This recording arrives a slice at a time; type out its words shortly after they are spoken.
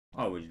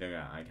Oh, would you look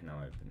at that? I can now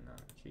open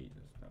that. Jesus,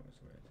 that was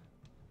weird.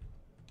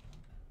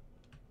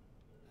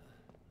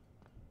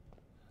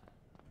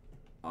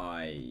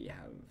 I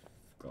have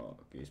got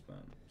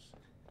goosebumps.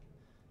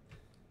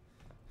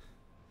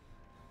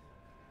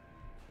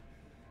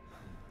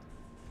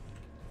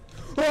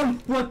 Oh,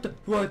 what the,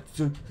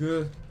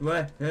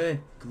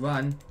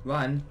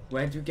 run,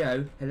 where'd you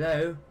go?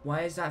 Hello?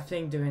 Why is that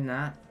thing doing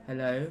that?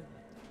 Hello?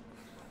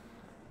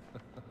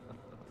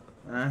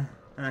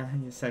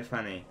 You're so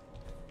funny.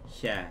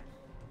 Yeah.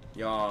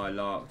 You're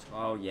locked.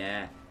 Oh,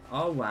 yeah.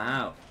 Oh,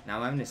 wow. Now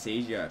I'm having a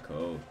seizure.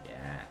 Cool.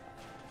 Yeah.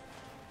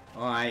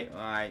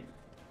 Alright.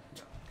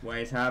 What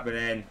is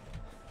happening?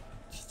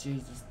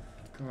 Jesus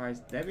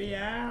Christ. Let me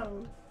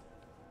out.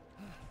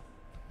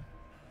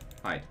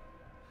 Hide.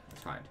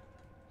 Let's hide.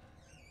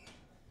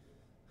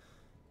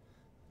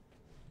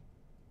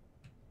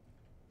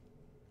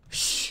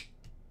 Shh.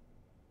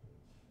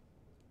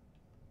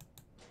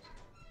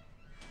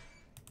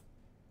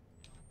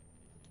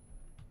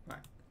 Right.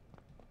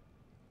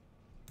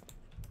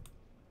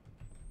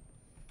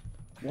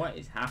 What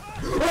is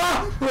happening?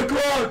 Oh my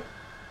God!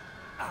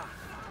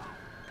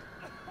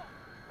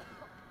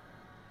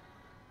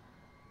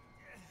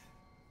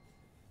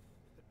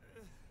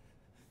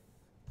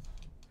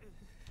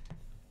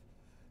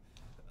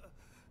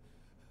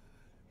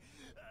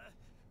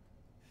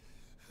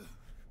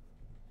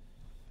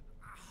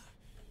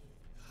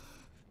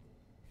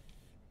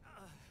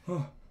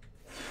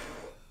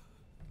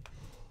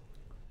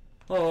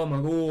 Oh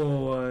my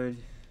God.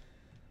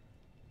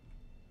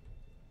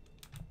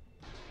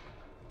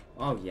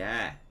 Oh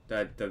yeah.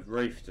 The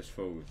roof just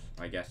falls.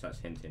 I guess that's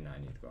hinting that I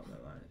need to go up there,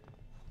 right?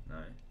 No?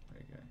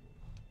 Okay.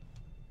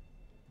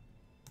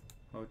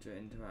 Hold to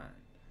interact.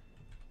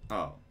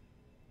 Oh.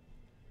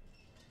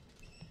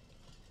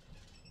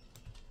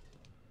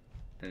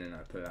 And then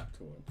I put that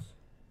towards.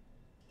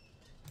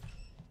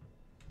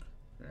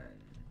 Then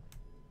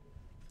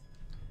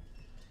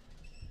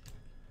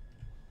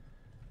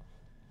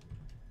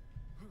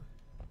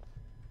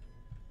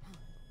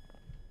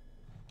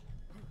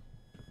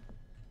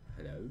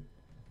hello?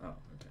 Oh,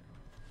 okay.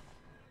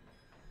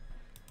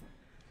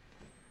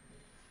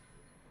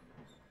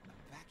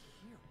 Back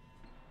here?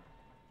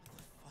 What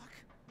the fuck?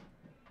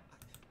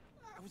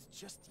 I was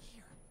just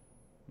here.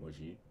 Was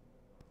you?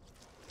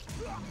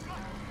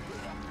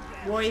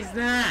 What is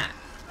that?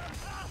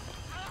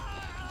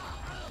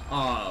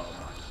 Oh,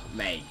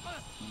 mate.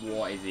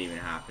 What is even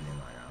happening right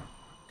now?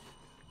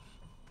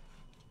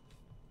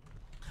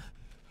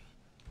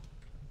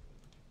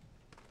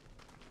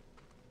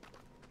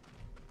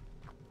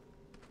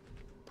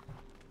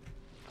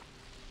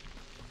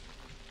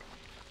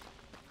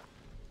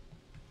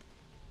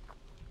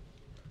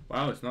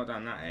 Well, it's not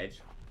down that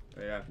edge.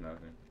 They have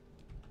nothing.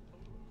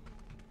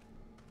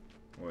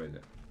 What is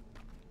it?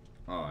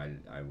 Oh, I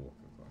walk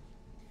across.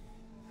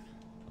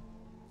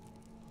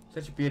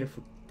 Such a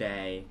beautiful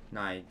day,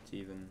 night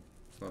even.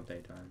 It's not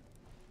daytime.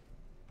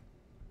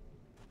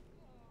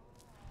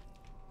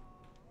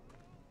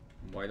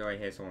 Why do I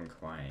hear someone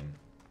crying?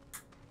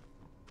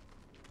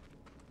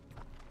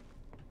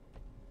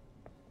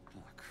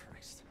 Oh,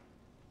 Christ.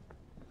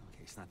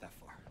 Okay, it's not that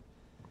far.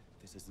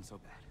 This isn't so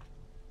bad.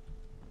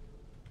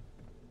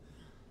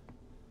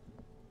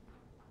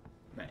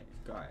 Mate,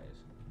 guys.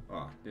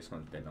 Oh, this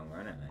one's a bit longer,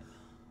 isn't it, mate?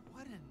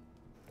 What in...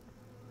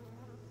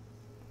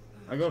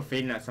 I got a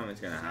feeling that something's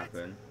gonna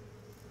happen.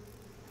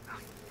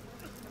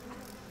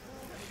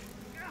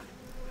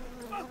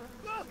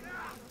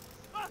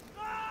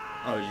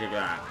 Oh, look at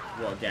that.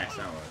 What a guess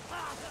that was.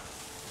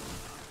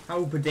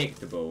 How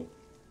predictable.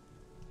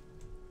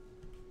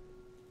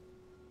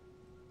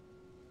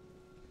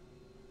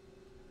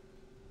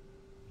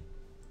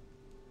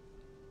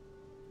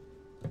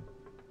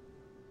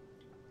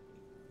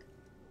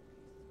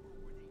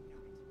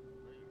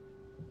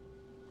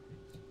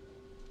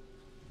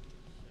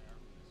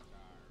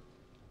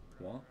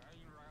 What?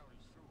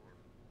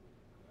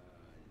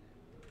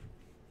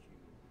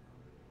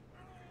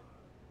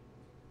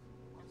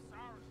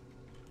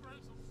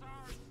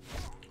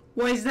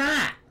 What is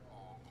that?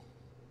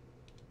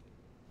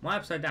 Am I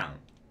upside down?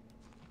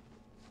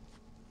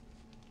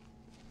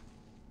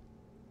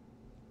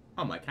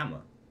 Oh, my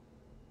camera.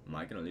 Am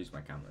I gonna lose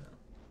my camera now?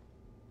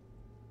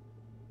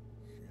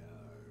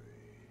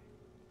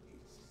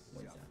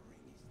 What is that?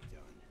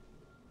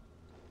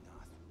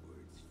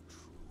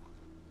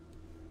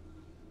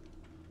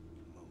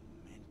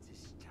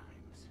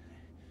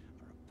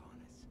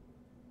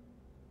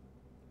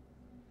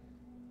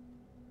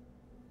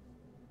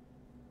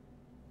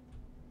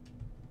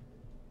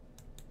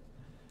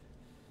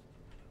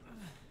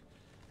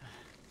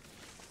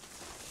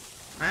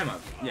 I am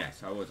up.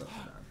 Yes, I was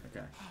upside down.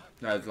 Okay.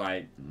 That was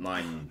like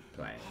mind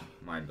blowing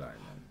then.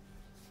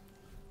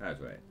 That was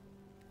weird.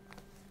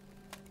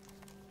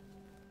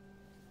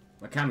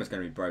 My camera's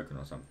gonna be broken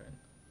or something.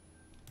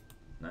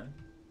 No?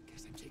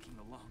 Guess I'm taking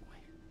the long way.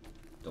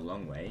 The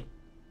long way?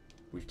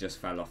 We've just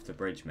fell off the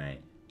bridge,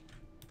 mate.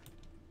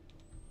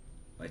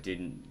 I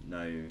didn't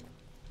know.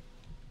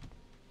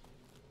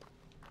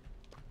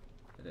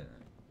 I don't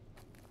know.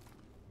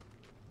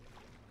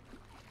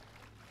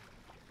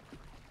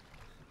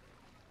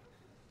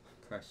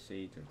 press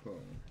C to crawl,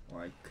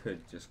 or I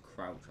could just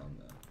crouch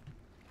under.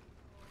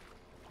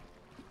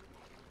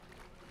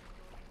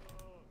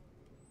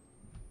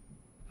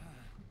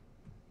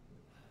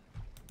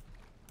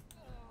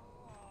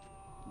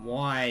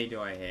 Why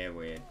do I hear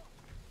weird?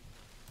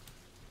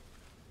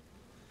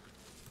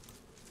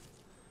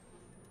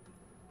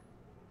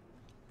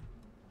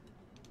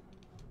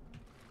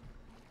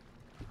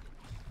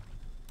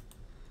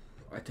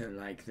 I don't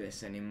like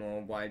this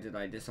anymore. Why did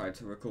I decide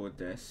to record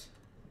this?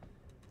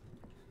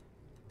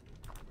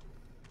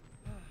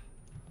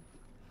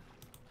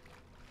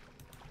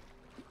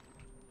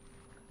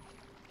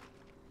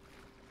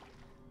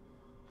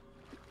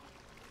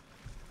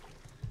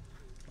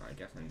 I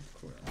guess I need to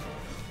call it.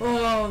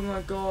 Oh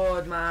my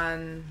god,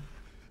 man!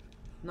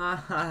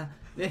 Nah,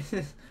 this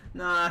is...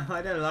 Nah,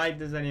 I don't like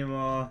this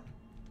anymore.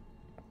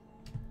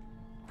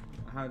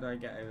 How do I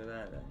get over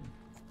there then?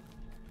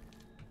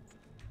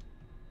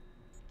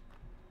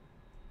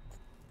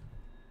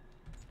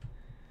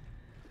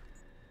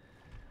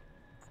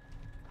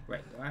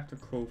 Wait, do I have to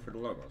crawl for the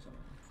log or something?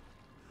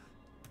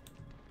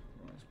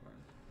 Oh, that's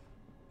fine.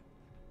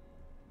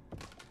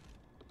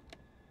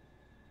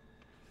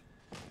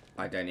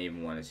 I don't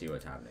even want to see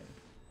what's happening.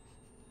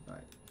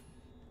 Right.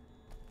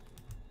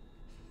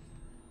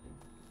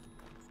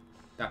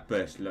 That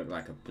bush looked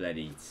like a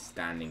bloody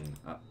standing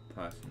up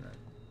person then.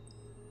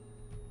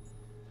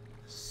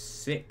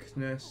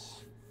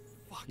 Sickness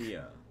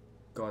here.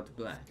 God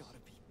bless. There's gotta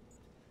be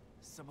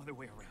some other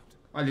way around.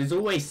 Oh, there's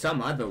always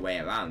some other way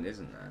around,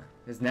 isn't there?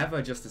 There's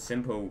never just a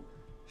simple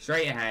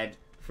straight ahead,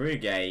 through a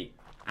gate,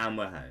 and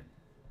we're home.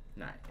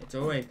 No, it's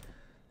always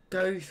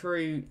go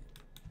through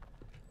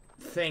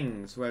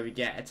things where we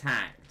get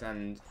attacked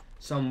and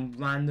some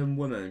random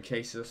woman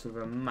chases us with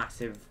a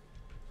massive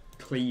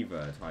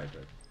cleaver type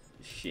of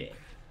shit.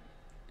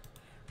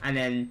 And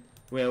then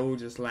we're all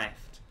just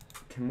left.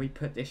 Can we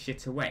put this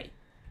shit away?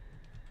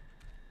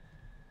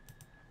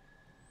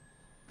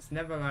 It's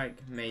never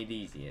like made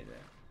easy, is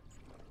it?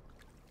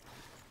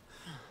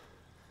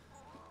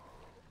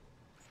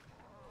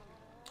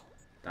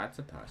 That's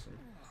a person.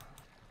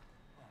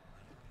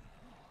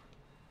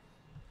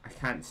 I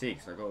can't see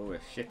because I got all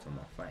this shit on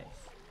my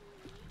face.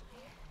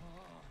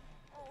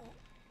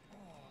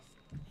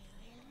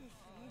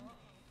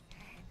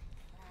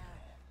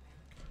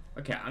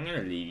 Okay, I'm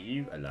gonna leave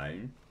you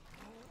alone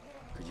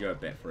because you're a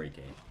bit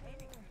freaky.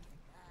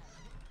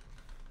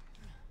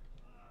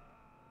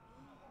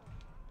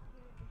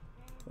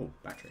 Oh,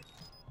 battery.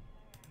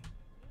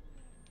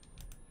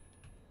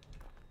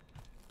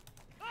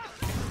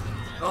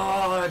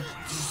 Oh,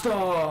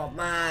 stop,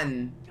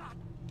 man.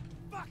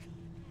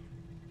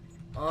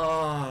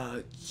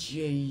 Oh,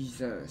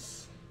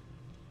 Jesus.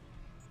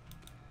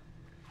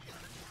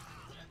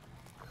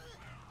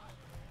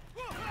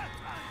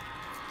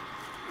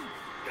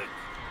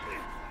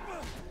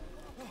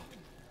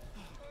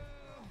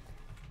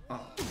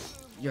 Oh,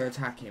 you're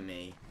attacking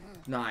me.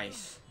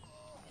 Nice.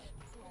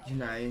 You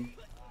know,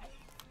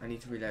 I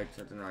need to reload because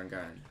I don't know where I'm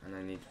going, and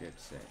I need to be able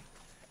to see.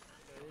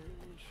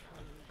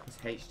 It's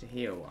H to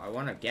heal. I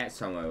want to get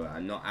somewhere where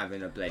I'm not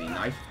having a bloody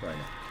knife thrown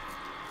at.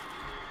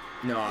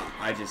 No,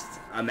 I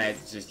meant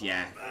just,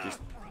 yeah, just,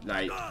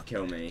 like,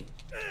 kill me.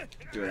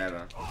 Do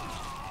whatever.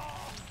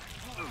 Oh,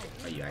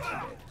 you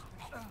actually did.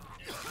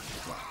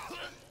 What?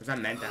 Was that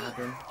meant to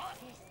happen?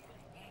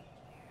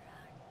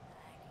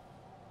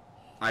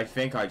 I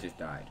think I just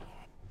died.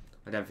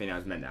 I don't think that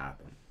was meant to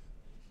happen.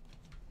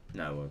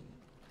 No, it wasn't.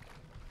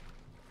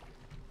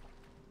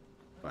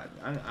 Right,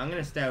 I'm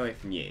gonna stay away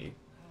from you.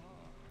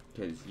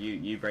 Because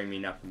you bring me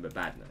nothing but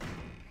badness.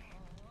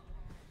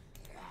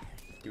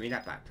 Give me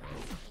that back.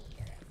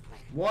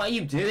 What are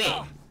you doing?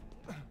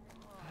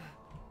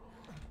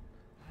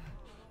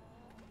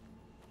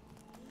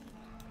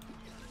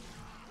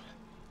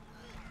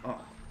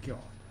 Oh, God.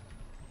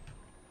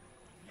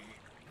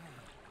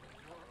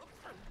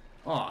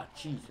 Oh,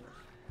 Jesus.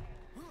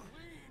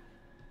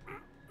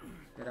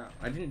 Get out.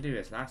 I didn't do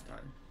this last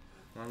time.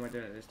 Why am I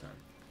doing it this time?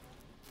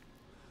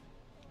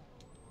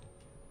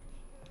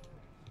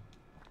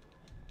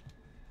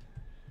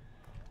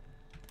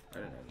 I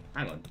don't know.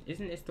 Hang on.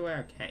 Isn't this the way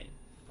I came?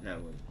 No,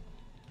 it wasn't.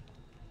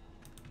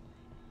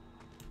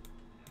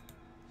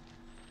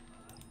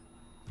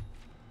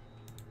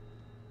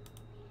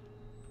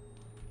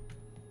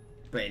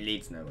 But it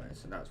leads nowhere,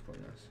 so that's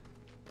pointless.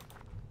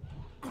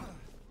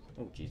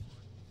 Oh, Jesus.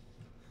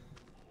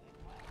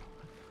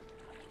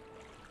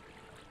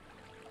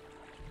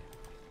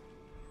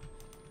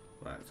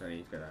 Right, so I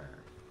need to go down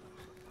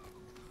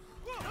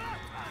there.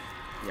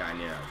 Yeah, I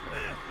knew that was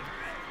going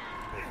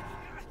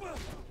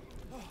to.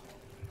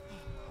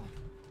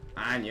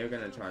 And you're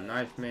gonna try and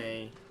knife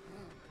me.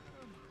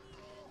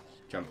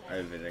 Jump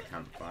over the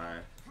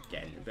campfire.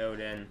 Get in the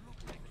building.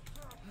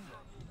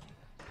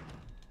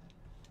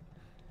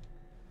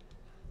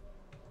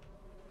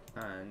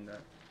 And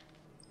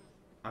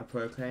I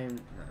proclaim.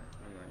 No,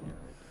 I'm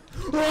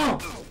not gonna.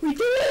 Oh! We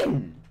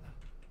did!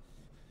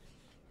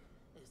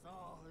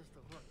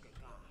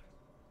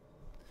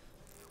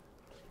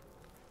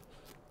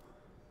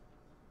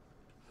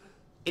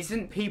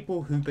 isn't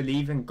people who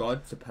believe in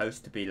God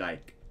supposed to be,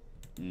 like,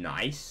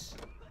 nice?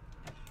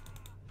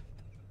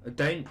 I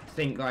don't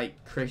think,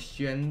 like,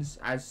 Christians,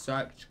 as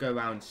such, go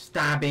around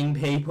stabbing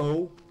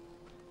people.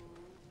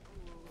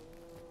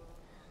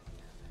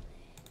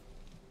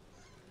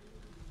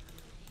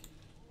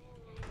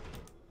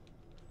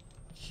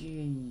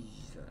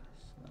 Jesus,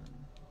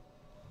 man.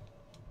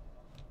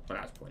 Well,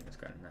 that's pointless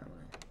going that way.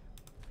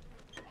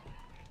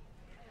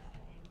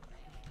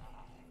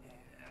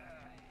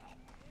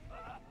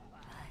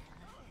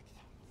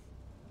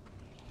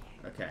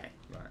 Okay,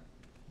 right.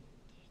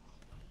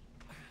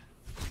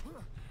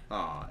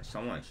 Ah,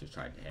 someone just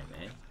tried to hit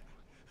me.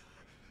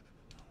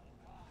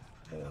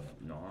 Or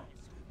not.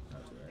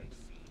 That's weird.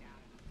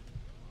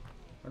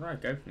 Where do I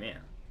go from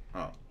here?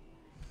 Oh.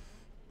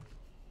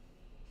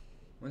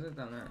 What's it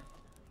down there?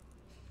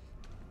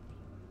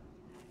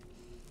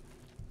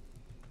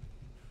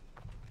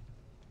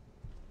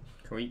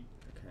 Can we?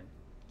 Okay.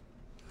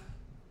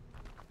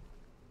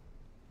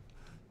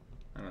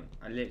 Hang on.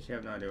 I literally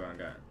have no idea where I'm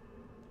going.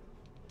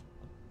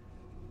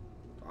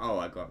 Oh,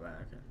 I got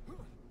that. Okay.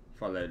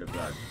 Follow the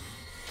blood.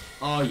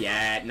 Oh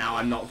yeah, now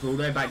I'm knocked all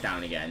the way back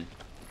down again.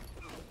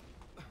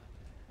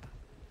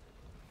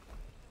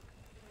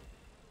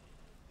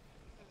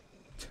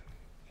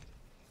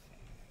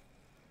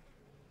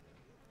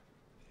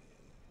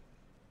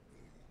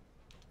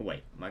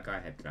 Wait, my guy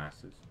had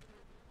glasses.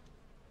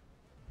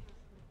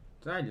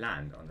 Did I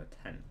land on the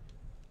tent?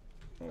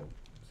 Or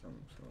some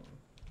sort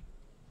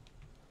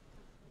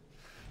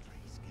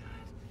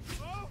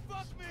of... Oh,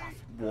 fuck me!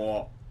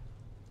 What?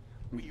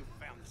 You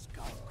found the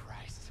skull,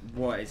 Christ.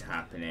 What is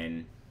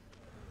happening?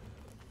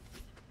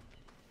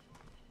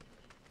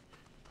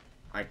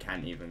 I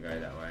can't even go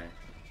that way.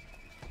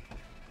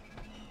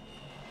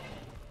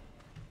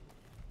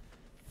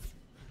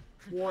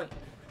 What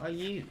are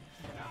you?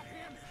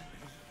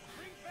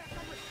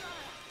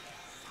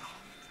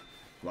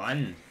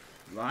 Run!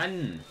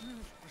 Run!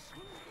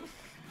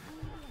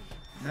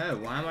 No,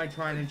 why am I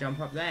trying to jump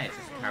up there?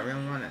 Just carry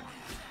on running.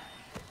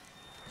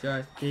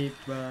 Just keep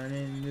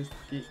running, just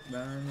keep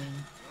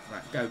running.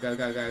 Right, go, go,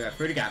 go, go, go.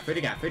 Through the gap, through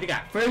the gap, through the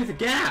gap, through the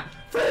gap!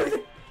 Through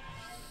the...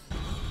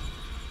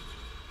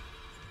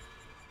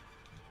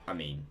 I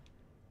mean...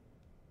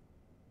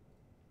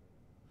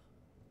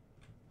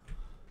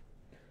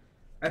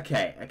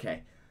 Okay,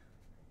 okay.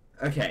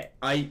 Okay,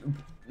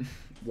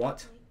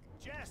 what?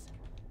 Jess,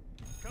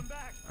 come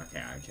back. Okay,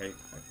 I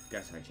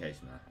guess I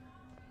chased that.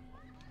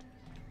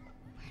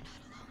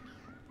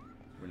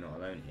 We're not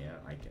alone here.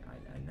 I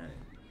know.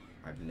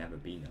 I've never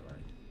been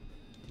alone.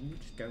 Can you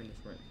just go in this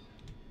room?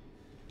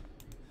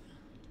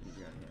 You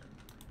go in here.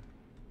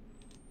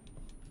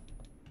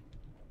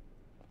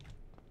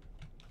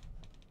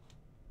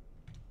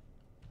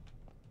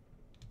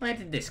 Where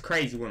did this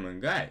crazy woman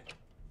go?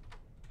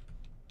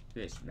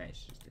 This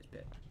match just did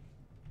it.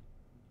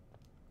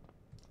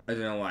 I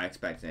don't know why I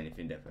expected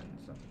anything different.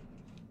 So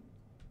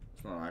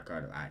it's not like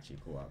I'd have actually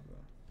caught up with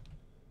her.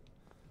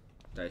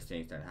 Those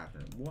things don't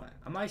happen. What?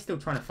 Am I still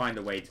trying to find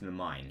a way to the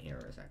mine here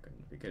a second?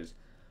 Because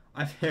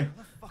I feel... How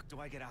the fuck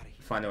do I get out of here?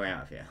 Find a way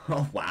out of here.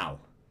 Oh, wow.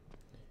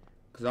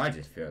 Because I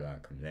just feel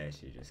like I'm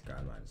literally just going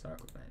around in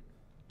circles, mate.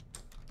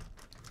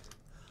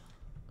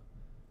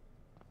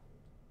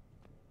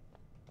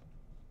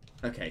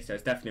 Okay, so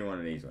it's definitely one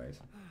of these ways.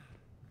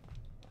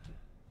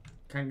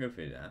 Can't go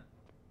through that.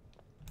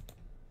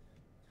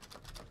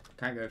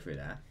 Can't go through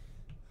that.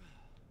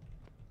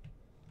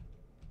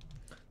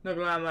 Not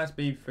gonna lie, I must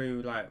be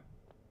through, like...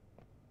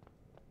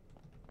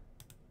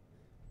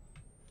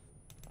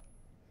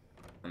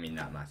 I mean,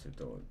 that massive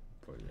door would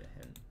probably be a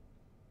hint.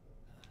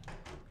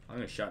 I'm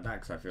gonna shut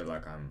that because I feel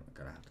like I'm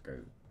gonna have to go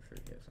through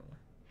here somewhere.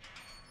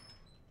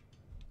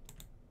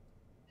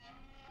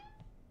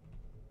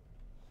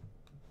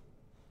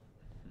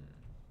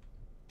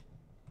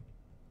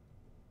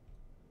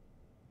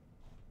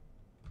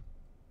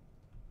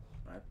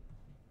 Right.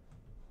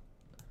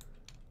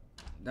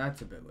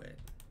 That's a bit weird.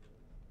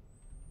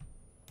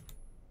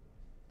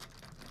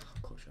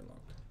 Of course you're locked.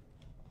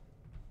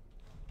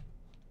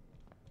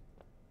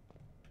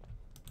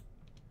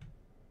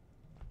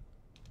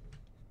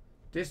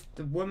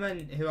 The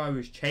woman who I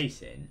was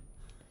chasing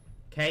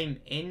came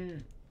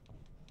in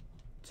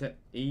to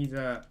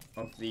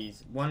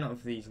one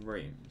of these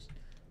rooms.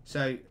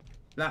 So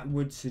that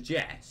would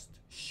suggest,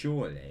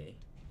 surely,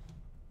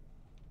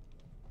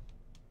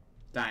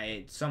 that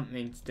it's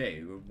something to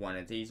do with one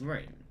of these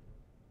rooms.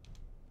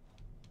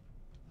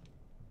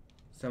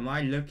 So am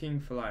I looking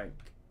for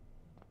like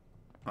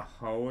a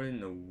hole in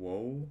the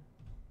wall?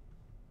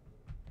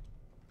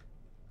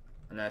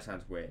 I know that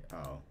sounds weird.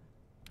 Oh,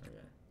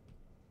 okay.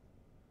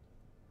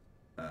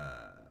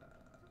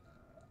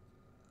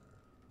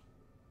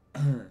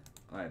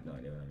 I have no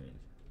idea what that means.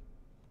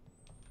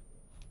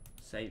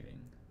 Saving?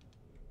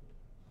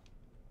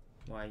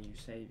 Why are you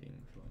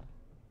saving for?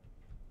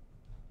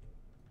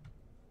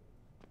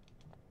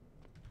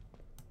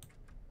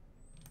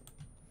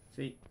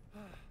 See?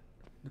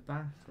 The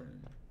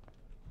bathroom.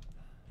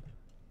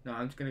 No,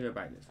 I'm just gonna go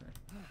back this way.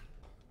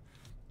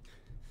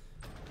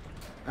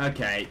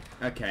 Okay,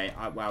 okay.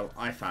 Well,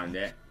 I found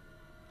it.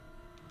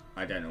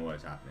 I don't know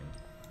what's happening.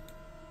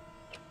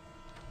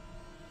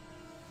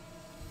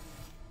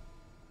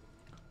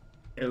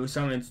 It was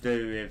something to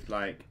do with,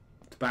 like,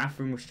 the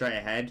bathroom was straight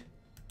ahead,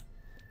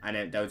 and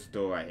then there was a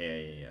door right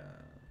here. Yeah.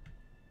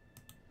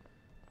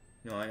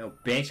 No, little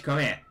bitch, come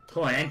here.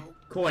 Come on in.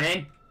 Come on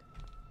in.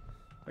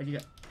 Where'd you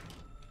go?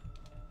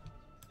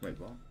 Wait,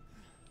 what?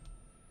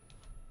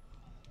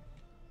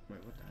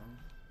 Wait, what the hell?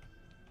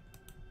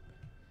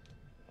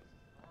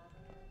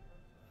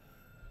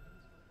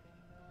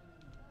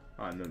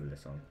 Oh, I remember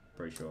this song.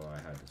 Pretty sure I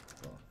heard this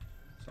before.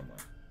 Somewhere.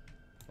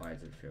 Why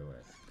does it feel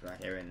weird? Did I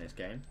hear it in this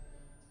game?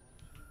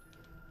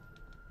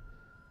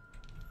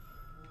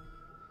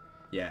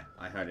 Yeah,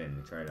 I heard it in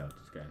the trailer of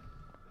this game.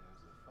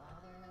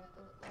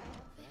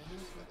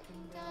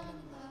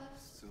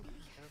 So be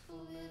careful,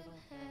 little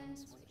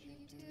hands, what you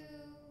do.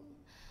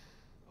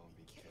 Oh,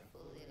 be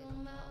careful, little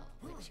mouth,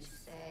 what you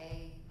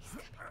say.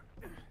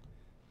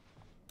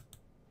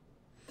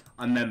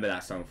 I remember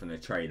that song from the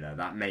trailer.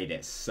 That made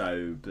it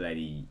so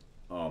bloody...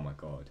 Oh my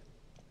god.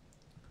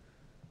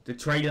 The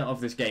trailer of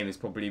this game is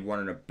probably one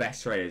of the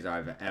best trailers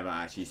I've ever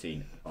actually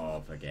seen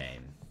of a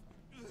game.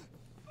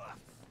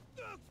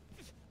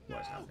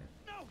 What's happening?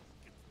 No!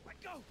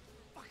 Let go!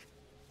 Fuck!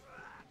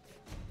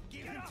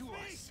 Give him to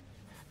us!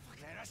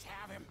 Let us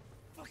have him!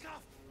 Fuck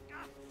off!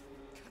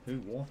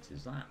 What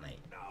is that, mate?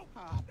 No!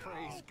 Ah,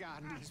 praise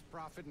God and his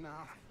prophet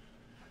now.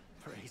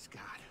 Praise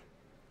God.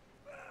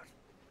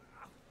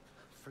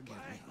 Forgive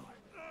me, Lord.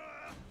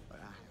 But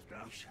I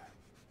have to be sure.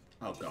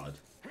 Oh god.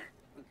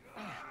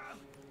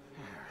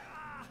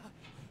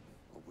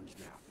 Open his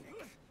mouth,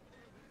 Nick.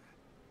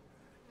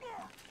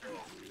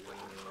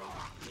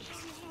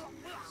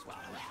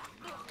 Swallow it.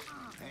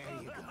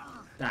 There you go.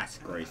 That's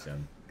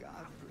gruesome.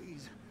 God,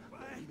 please.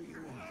 Let him be the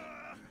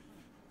one.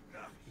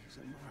 He's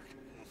unmarked.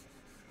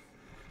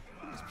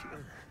 He's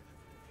pure.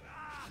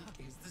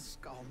 He is the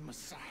skull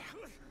Messiah.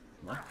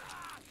 What?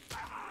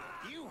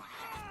 You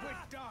half-wit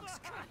dog's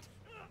cunt.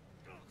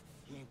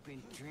 He ain't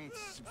been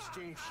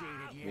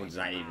transubstantiated yet. What does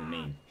that even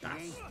mean?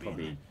 That's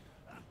probably...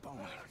 Born.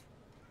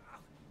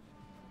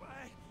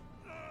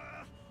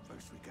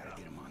 First, we gotta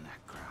get him on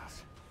that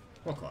cross.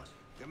 What cross?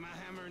 Get my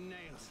hammer and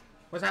nails.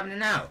 What's happening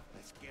now?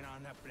 Let's get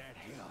on up that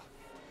hill.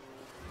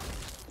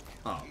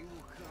 Oh. He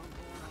will come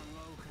born on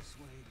locust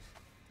wings,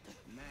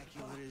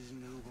 immaculate as a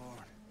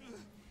newborn.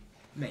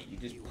 Mate, you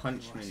just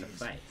punched me in the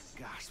face.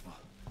 Gospel,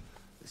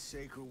 the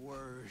sacred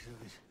words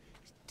of his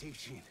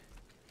teaching.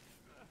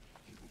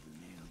 He will be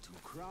nailed to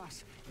a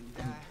cross and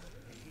die,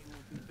 and he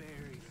will be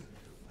buried,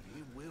 but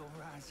he will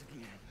rise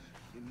again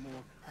in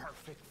more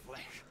perfect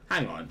flesh.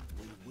 Hang on.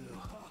 We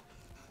will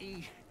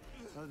eat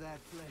of that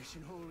flesh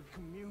in holy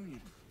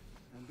communion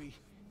and be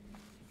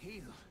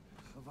healed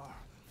of our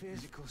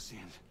physical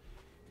sins.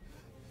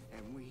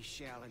 And we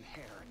shall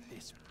inherit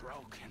this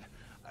broken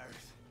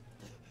earth.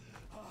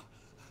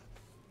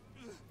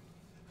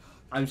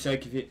 I'm so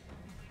confused.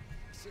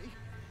 See?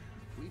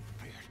 We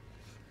prepared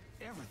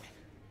everything.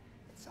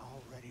 It's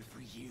all ready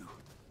for you.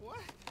 What?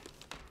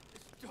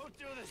 Don't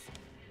do this!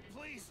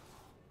 Please!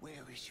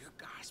 Where is your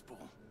gospel?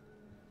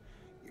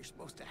 You're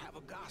supposed to have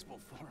a gospel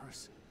for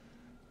us.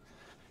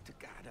 To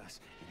guide us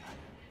in our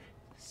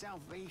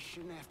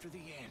salvation after the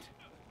end.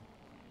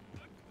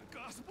 The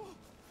gospel?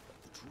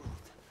 The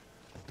truth.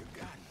 Your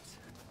guidance.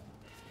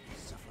 We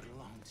suffered a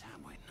long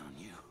time waiting on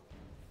you.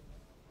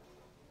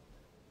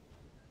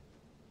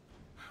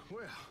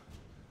 Well,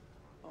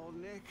 old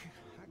Nick,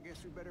 I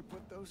guess we better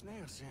put those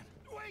nails in.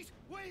 Wait!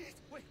 Wait!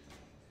 Wait!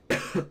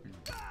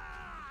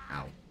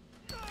 Ow.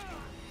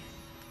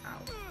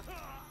 Ow.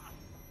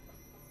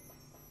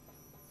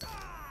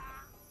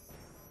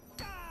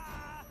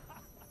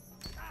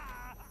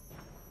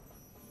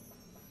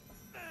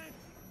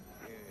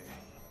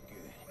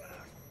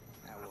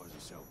 That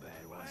wasn't so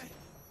bad, was it?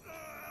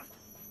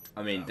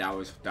 I mean, that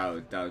was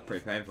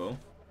pretty painful.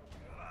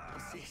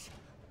 What's this?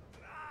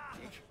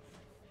 Nick,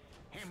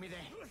 hand me that.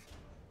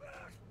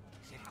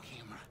 Is that a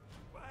camera?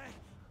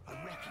 A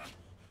wreckage?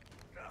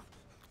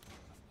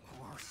 Of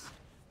course.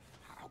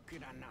 How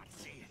could I not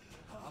see it?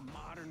 A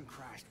modern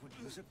Christ would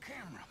use a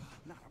camera,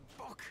 not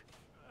a book.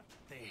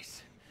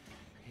 This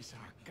is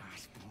our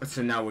gospel.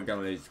 So now we're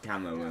gonna lose the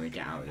camera when we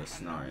get out of this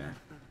scenario.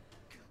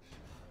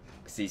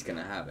 Because he's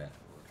gonna have it.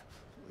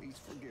 Please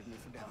forgive me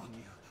for doubting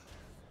you.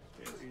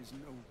 There is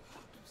no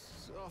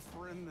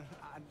suffering that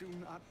I do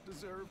not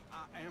deserve.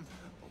 I am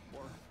a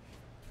worm,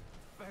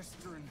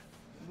 festering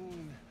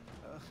wound.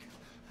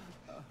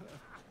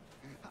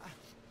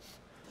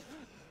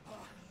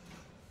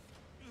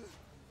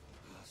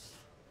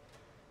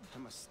 I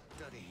must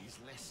study his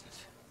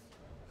lessons.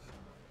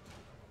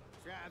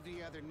 Drive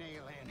the other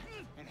nail in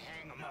and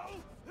hang him up.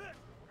 You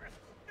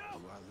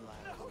are the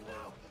light of the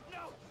world. You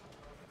are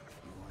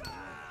the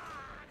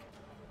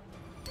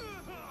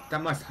light.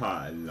 That must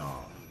hurt a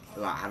lot.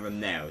 Like having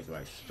nails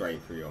like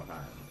straight through your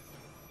hand.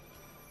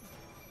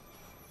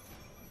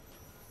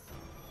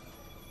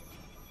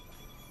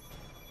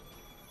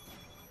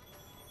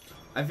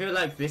 I feel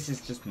like this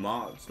is just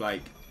marked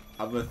like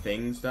other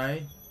things though.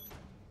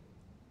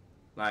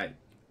 Like,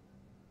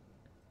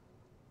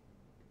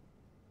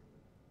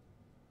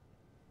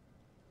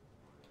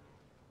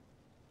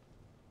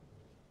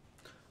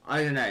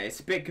 I don't know,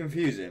 it's a bit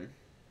confusing.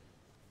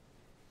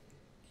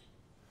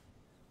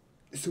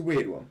 It's a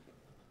weird one.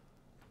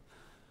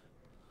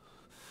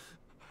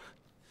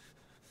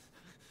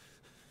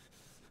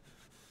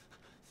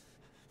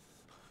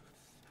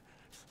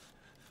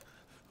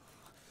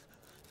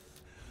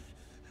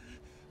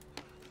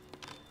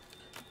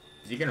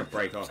 Is he gonna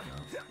break off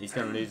now? He's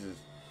gonna lose his...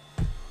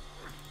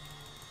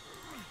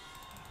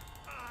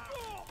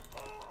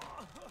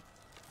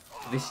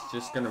 This is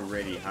just gonna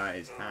really hurt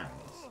his hands.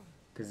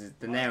 Because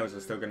the nails are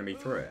still gonna be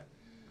through it.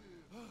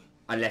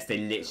 Unless they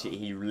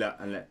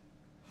literally...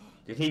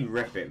 Did he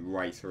rip it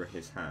right through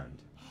his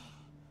hand?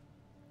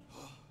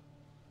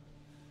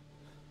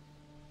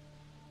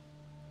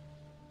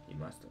 He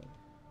must have.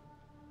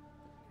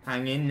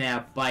 Hang in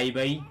there,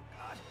 baby.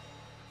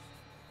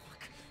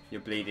 You're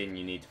bleeding,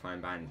 you need to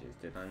find bandages.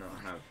 Did I not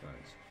have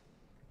those?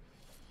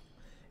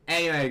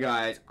 Anyway,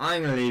 guys,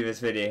 I'm going to leave this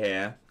video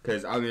here,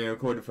 because I'm going to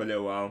record it for a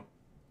little while.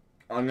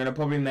 I'm going to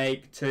probably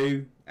make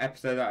 2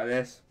 episodes out of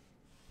this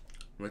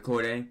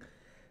recording.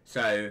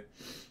 So,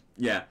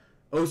 yeah.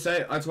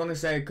 Also, I just want to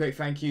say a quick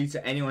thank you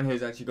to anyone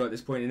who's actually got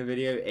this point in the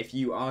video. If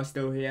you are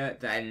still here,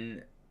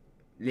 then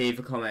leave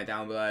a comment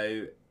down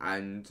below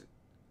and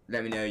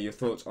let me know your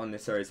thoughts on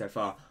this story so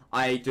far.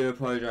 I do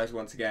apologise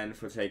once again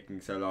for taking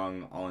so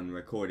long on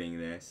recording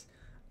this,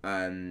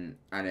 and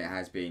it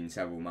has been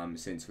several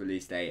months since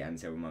release date and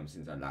several months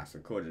since I last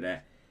recorded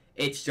it.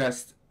 It's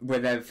just,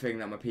 with everything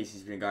that my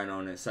PC's been going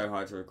on, it's so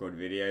hard to record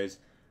videos.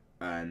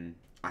 I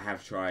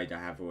have tried, I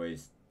have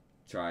always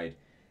tried,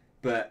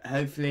 but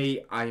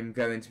hopefully I'm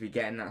going to be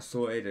getting that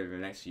sorted over the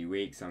next few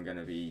weeks. I'm going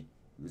to be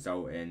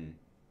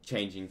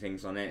changing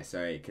things on it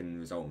so it can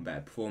result in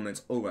better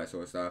performance, all that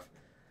sort of stuff.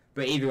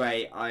 But either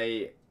way,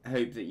 I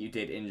hope that you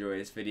did enjoy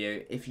this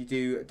video. If you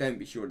do, don't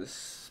be sure to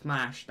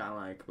smash that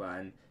like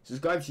button.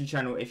 Subscribe to the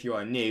channel if you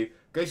are new.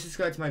 Go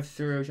subscribe to my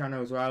tutorial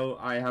channel as well.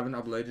 I haven't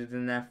uploaded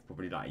in there for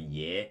probably like a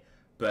year.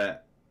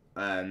 But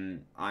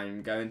I'm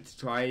going to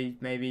try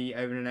maybe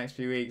over the next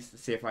few weeks to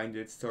see if I can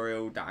do a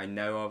tutorial that I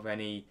know of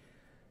any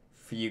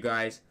for you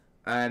guys.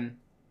 Also,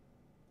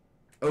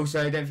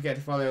 don't forget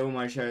to follow all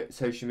my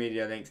social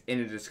media links in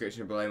the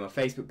description below. My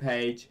Facebook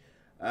page.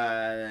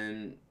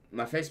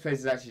 My Facebook page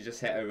has actually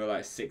just hit over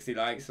like 60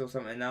 likes or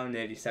something now,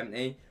 nearly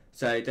 70.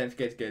 So don't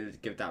forget to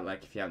give that a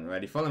like if you haven't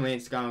already. Follow me on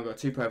Instagram. I've got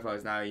 2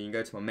 profiles now. You can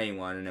go to my main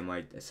one and then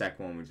my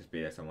second one will just be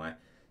there somewhere.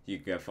 You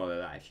can go follow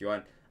that if you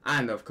want.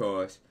 And of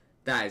course,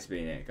 that has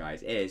been it,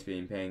 guys. It has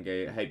been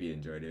Pingu. I hope you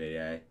enjoyed the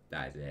video.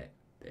 That is it.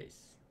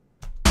 Peace.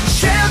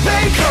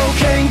 Champagne,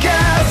 cocaine,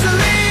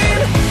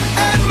 gasoline,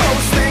 and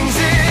most things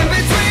in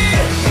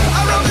between.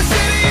 I rode the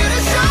city in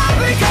a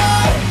shopping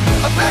cart,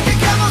 a pack of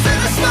camels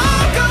and a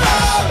smoke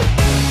alarm.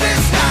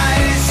 This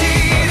night is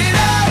heating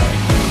up,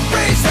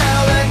 raise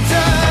hell and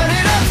turn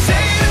it up.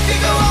 Say if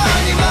you go on,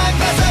 you might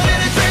pass out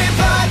in a dream,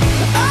 but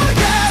oh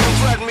yeah,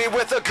 threaten me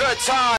with a good time.